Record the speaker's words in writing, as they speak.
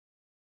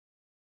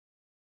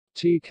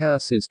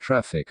TCAS is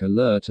Traffic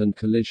Alert and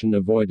Collision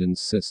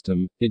Avoidance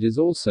System. It is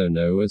also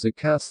known as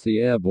ACAS, the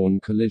Airborne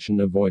Collision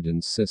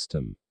Avoidance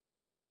System.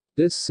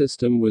 This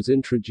system was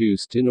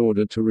introduced in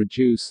order to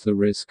reduce the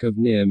risk of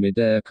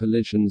near-mid-air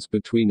collisions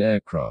between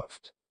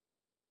aircraft.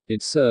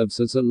 It serves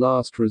as a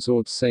last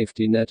resort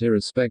safety net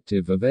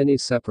irrespective of any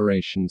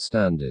separation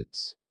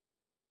standards.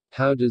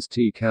 How does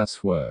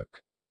TCAS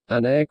work?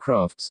 An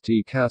aircraft's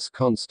TCAS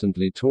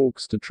constantly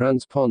talks to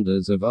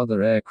transponders of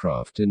other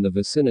aircraft in the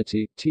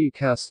vicinity.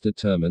 TCAS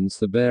determines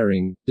the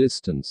bearing,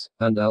 distance,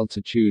 and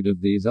altitude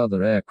of these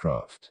other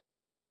aircraft.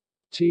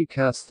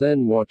 TCAS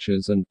then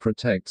watches and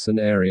protects an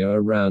area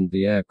around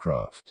the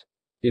aircraft.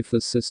 If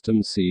the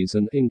system sees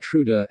an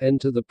intruder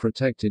enter the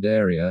protected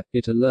area,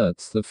 it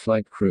alerts the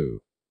flight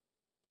crew.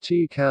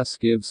 TCAS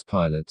gives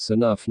pilots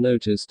enough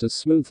notice to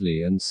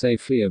smoothly and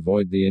safely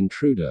avoid the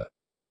intruder.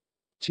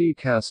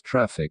 TCAS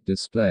Traffic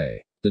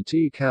Display. The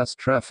TCAS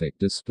traffic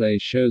display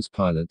shows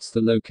pilots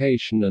the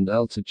location and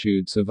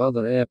altitudes of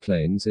other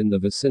airplanes in the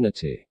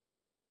vicinity.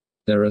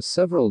 There are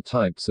several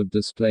types of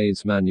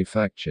displays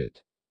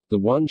manufactured. The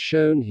one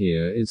shown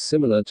here is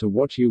similar to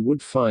what you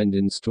would find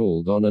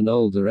installed on an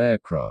older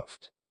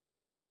aircraft.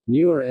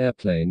 Newer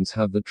airplanes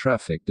have the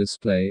traffic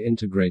display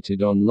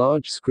integrated on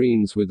large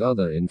screens with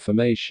other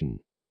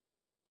information.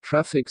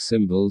 Traffic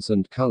symbols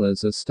and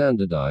colors are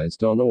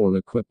standardized on all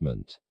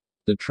equipment.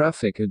 The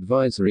Traffic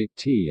Advisory,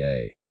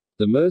 TA.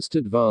 The most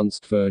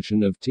advanced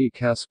version of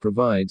TCAS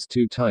provides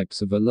two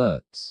types of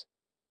alerts.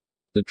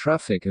 The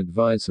Traffic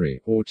Advisory,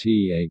 or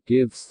TA,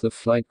 gives the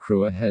flight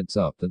crew a heads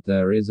up that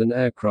there is an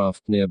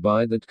aircraft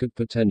nearby that could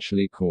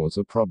potentially cause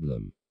a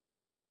problem.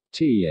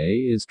 TA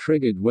is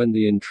triggered when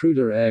the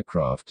intruder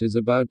aircraft is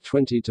about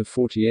 20 to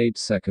 48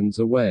 seconds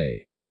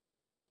away.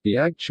 The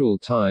actual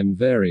time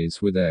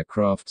varies with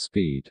aircraft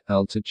speed,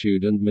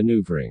 altitude, and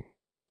maneuvering.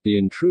 The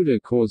intruder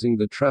causing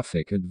the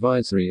traffic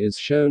advisory is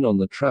shown on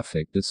the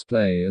traffic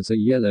display as a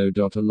yellow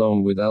dot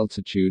along with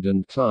altitude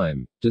and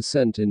climb,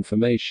 descent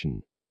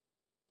information.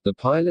 The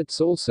pilots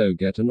also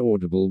get an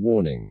audible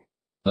warning.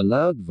 A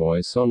loud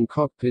voice on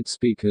cockpit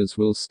speakers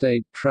will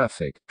state,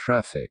 "Traffic,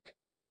 traffic."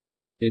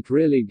 It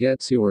really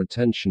gets your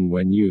attention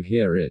when you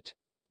hear it.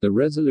 The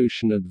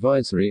Resolution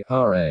Advisory,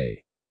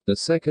 RA. The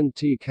second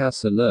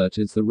TCAS alert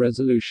is the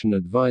Resolution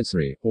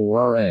Advisory, or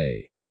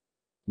RA.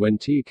 When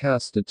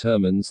TCAS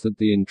determines that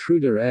the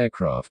intruder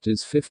aircraft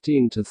is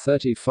 15 to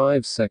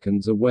 35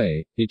 seconds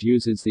away, it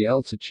uses the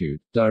altitude,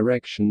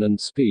 direction, and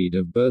speed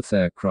of both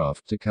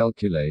aircraft to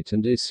calculate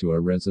and issue a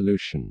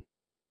resolution.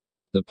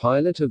 The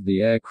pilot of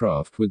the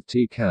aircraft with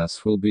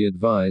TCAS will be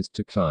advised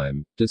to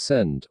climb,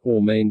 descend,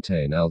 or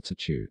maintain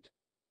altitude.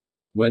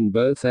 When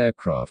both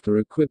aircraft are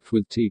equipped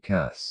with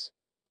TCAS,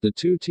 the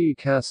two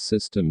TCAS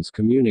systems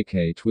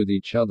communicate with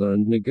each other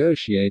and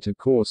negotiate a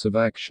course of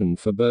action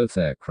for both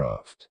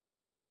aircraft.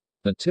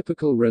 A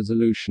typical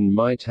resolution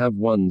might have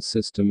one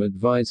system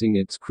advising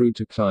its crew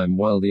to climb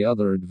while the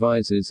other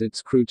advises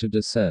its crew to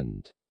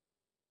descend.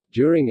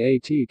 During a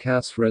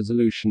TCAS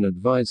resolution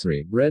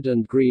advisory, red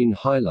and green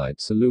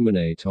highlights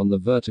illuminate on the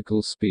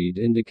vertical speed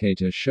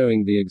indicator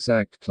showing the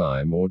exact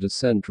climb or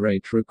descent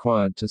rate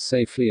required to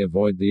safely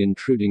avoid the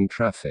intruding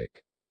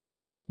traffic.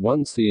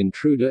 Once the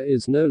intruder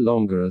is no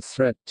longer a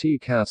threat,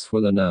 TCAS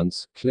will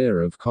announce,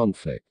 "Clear of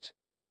conflict."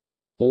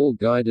 All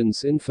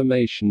guidance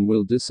information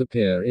will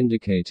disappear,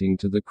 indicating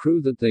to the crew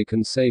that they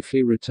can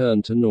safely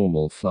return to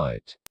normal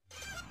flight.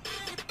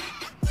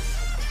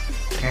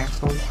 Thanks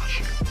for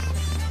watching.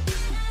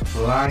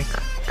 Like,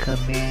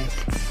 comment,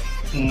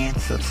 and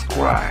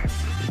subscribe.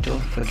 Don't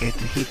forget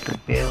to hit the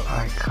bell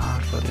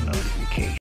icon for the notification.